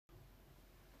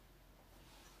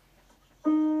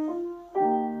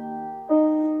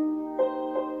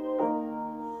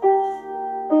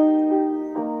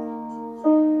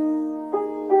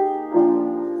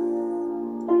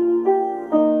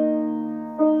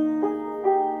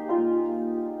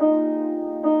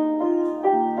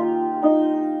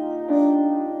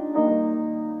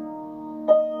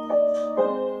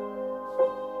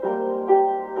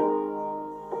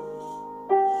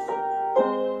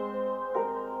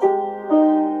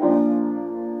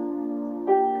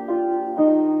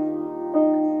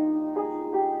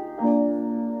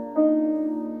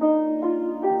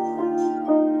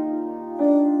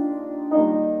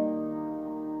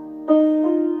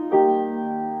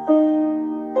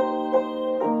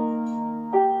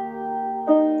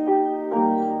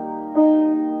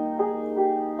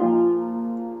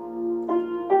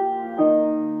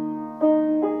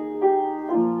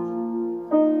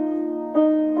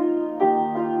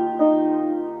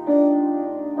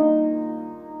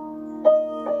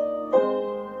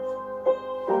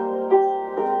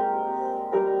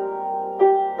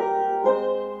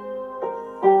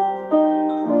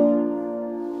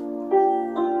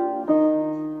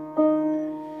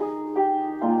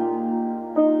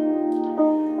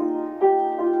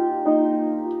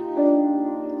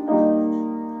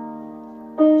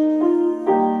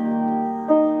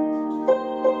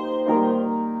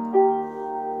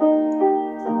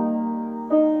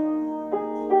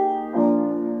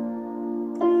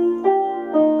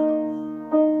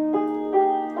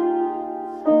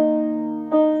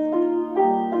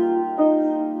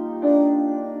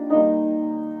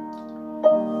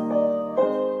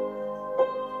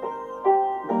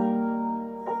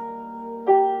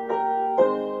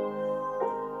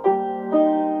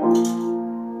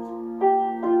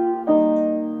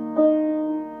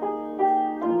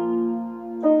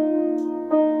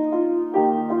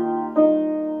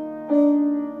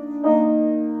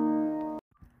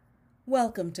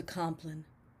Welcome to Compline,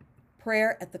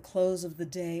 prayer at the close of the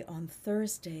day on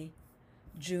Thursday,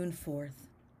 June 4th.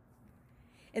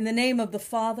 In the name of the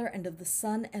Father, and of the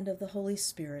Son, and of the Holy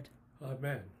Spirit.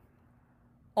 Amen.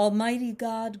 Almighty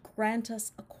God, grant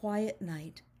us a quiet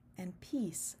night and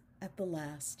peace at the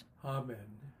last.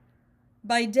 Amen.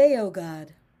 By day, O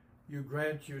God, You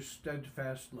grant your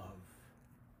steadfast love.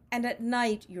 and at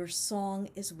night your song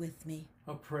is with me.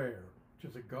 A prayer to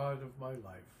the God of my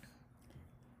life.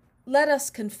 Let us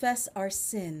confess our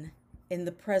sin in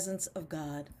the presence of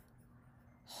God.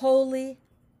 Holy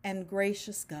and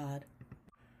gracious God,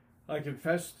 I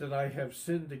confess that I have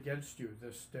sinned against you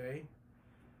this day.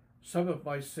 Some of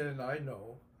my sin I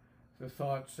know, the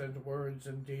thoughts and words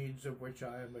and deeds of which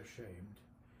I am ashamed.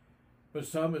 But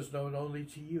some is known only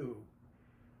to you.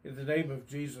 In the name of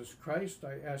Jesus Christ,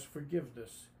 I ask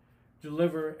forgiveness.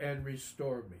 Deliver and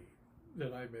restore me,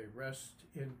 that I may rest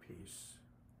in peace.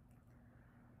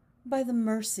 by the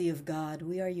mercy of God,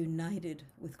 we are united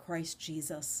with Christ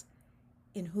Jesus,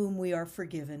 in whom we are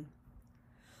forgiven.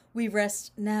 We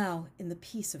rest now in the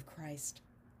peace of Christ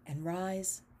and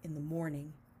rise in the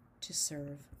morning to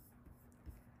serve.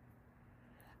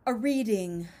 A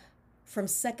reading from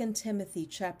 2 Timothy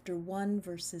chapter 1,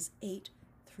 verses 8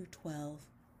 through 12.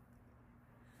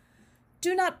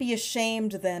 Do not be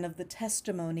ashamed then of the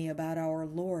testimony about our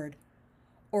Lord,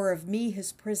 or of me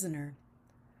his prisoner,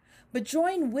 but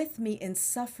join with me in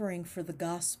suffering for the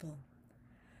gospel,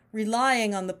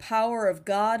 relying on the power of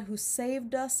God who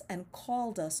saved us and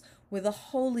called us with a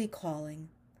holy calling,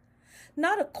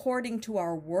 not according to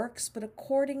our works, but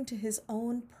according to his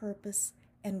own purpose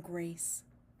and grace.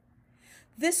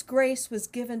 This grace was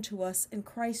given to us in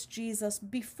Christ Jesus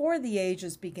before the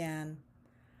ages began,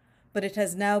 but it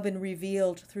has now been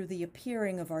revealed through the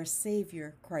appearing of our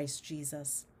Savior, Christ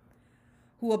Jesus,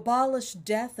 who abolished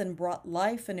death and brought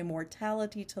life and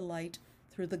immortality to light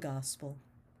through the gospel.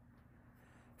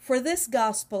 For this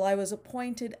gospel I was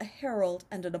appointed a herald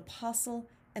and an apostle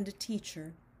and a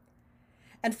teacher,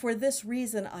 and for this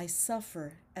reason I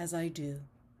suffer as I do.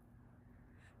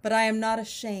 But I am not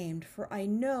ashamed, for I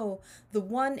know the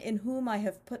one in whom I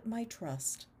have put my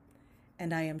trust,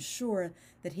 and I am sure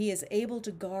that he is able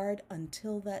to guard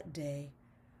until that day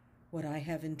what I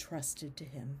have entrusted to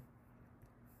him.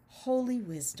 Holy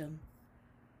wisdom,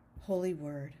 holy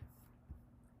word.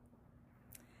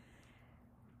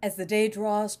 As the day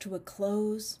draws to a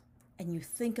close and you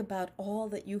think about all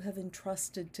that you have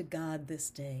entrusted to God this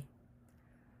day,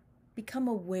 become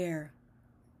aware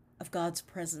of God's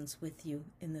presence with you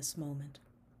in this moment.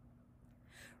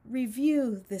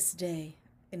 Review this day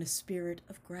in a spirit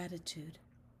of gratitude.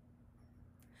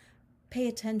 Pay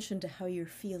attention to how you're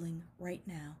feeling right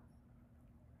now.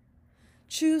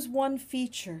 Choose one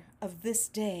feature of this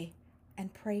day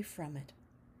and pray from it.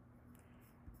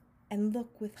 And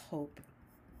look with hope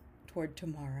toward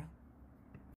tomorrow.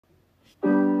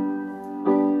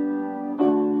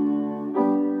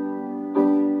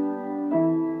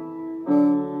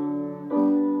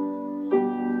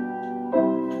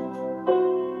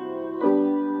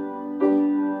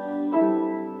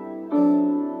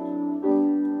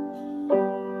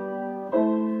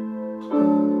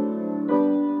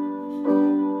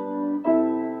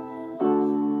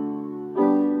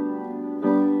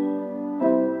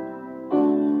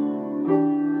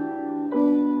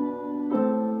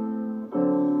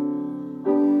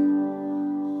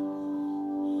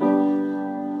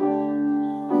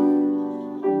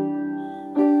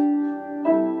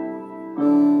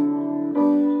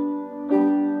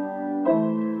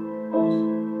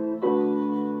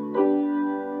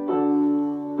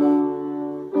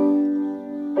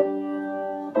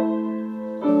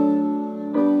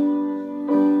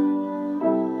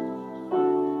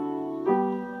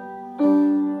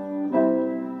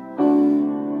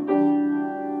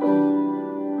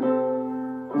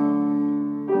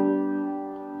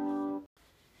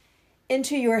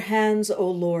 Into your hands, O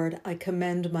Lord, I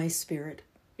commend my spirit.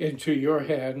 Into your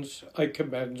hands I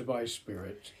commend my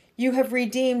spirit. You have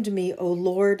redeemed me, O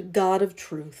Lord, God of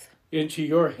truth. Into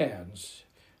your hands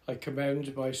I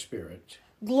commend my spirit.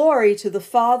 Glory to the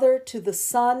Father, to the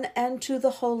Son, and to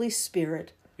the Holy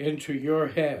Spirit. Into your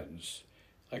hands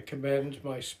I commend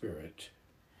my spirit.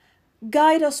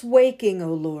 Guide us waking,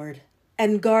 O Lord,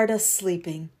 and guard us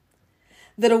sleeping,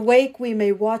 that awake we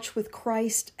may watch with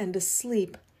Christ, and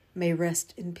asleep may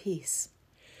rest in peace.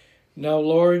 Now,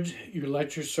 Lord, you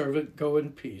let your servant go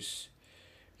in peace.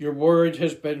 Your word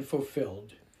has been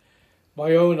fulfilled.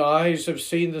 My own eyes have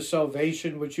seen the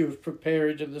salvation which you have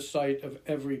prepared in the sight of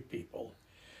every people,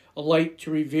 a light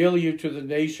to reveal you to the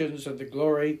nations and the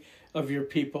glory of your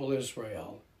people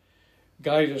Israel.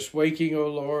 Guide us waking, O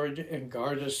Lord, and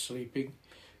guard us sleeping,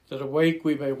 that awake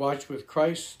we may watch with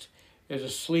Christ, and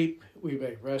asleep we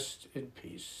may rest in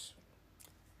peace.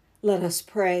 Let us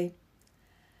pray.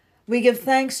 We give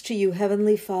thanks to you,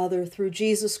 Heavenly Father, through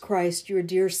Jesus Christ, your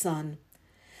dear Son,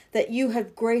 that you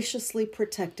have graciously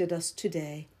protected us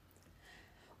today.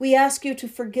 We ask you to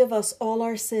forgive us all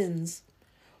our sins,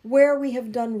 where we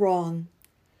have done wrong,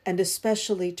 and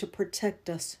especially to protect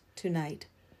us tonight.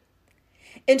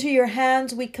 Into your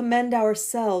hands we commend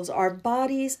ourselves, our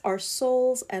bodies, our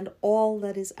souls, and all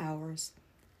that is ours.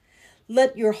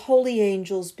 Let your holy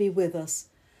angels be with us,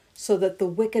 so that the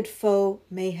wicked foe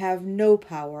may have no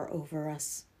power over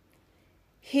us.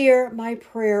 Hear my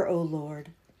prayer, O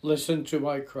Lord. Listen to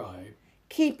my cry.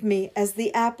 Keep me as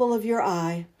the apple of your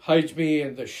eye. Hide me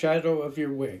in the shadow of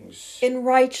your wings. In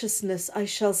righteousness I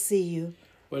shall see you.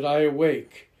 When I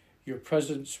awake, your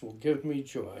presence will give me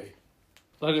joy.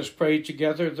 Let us pray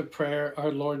together the prayer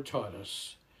our Lord taught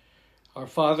us. Our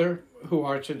Father, who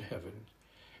art in heaven,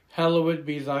 hallowed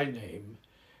be thy name.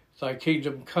 Thy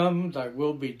kingdom come, thy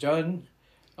will be done,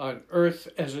 on earth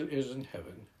as it is in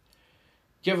heaven.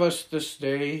 Give us this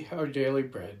day our daily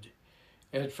bread,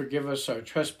 and forgive us our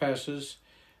trespasses,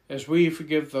 as we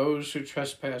forgive those who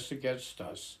trespass against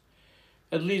us.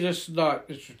 And lead us not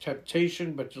into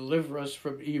temptation, but deliver us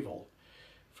from evil.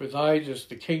 For thine is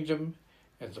the kingdom,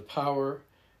 and the power,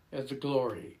 and the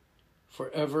glory,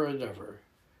 forever and ever.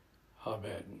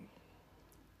 Amen.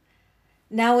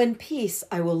 Now in peace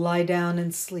I will lie down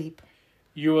and sleep.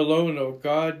 You alone, O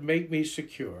God, make me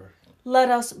secure. Let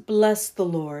us bless the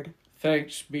Lord.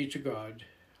 Thanks be to God.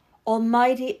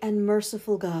 Almighty and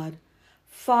merciful God,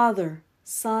 Father,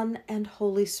 Son, and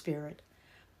Holy Spirit,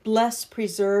 bless,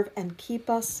 preserve, and keep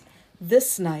us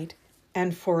this night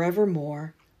and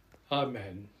forevermore.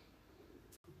 Amen.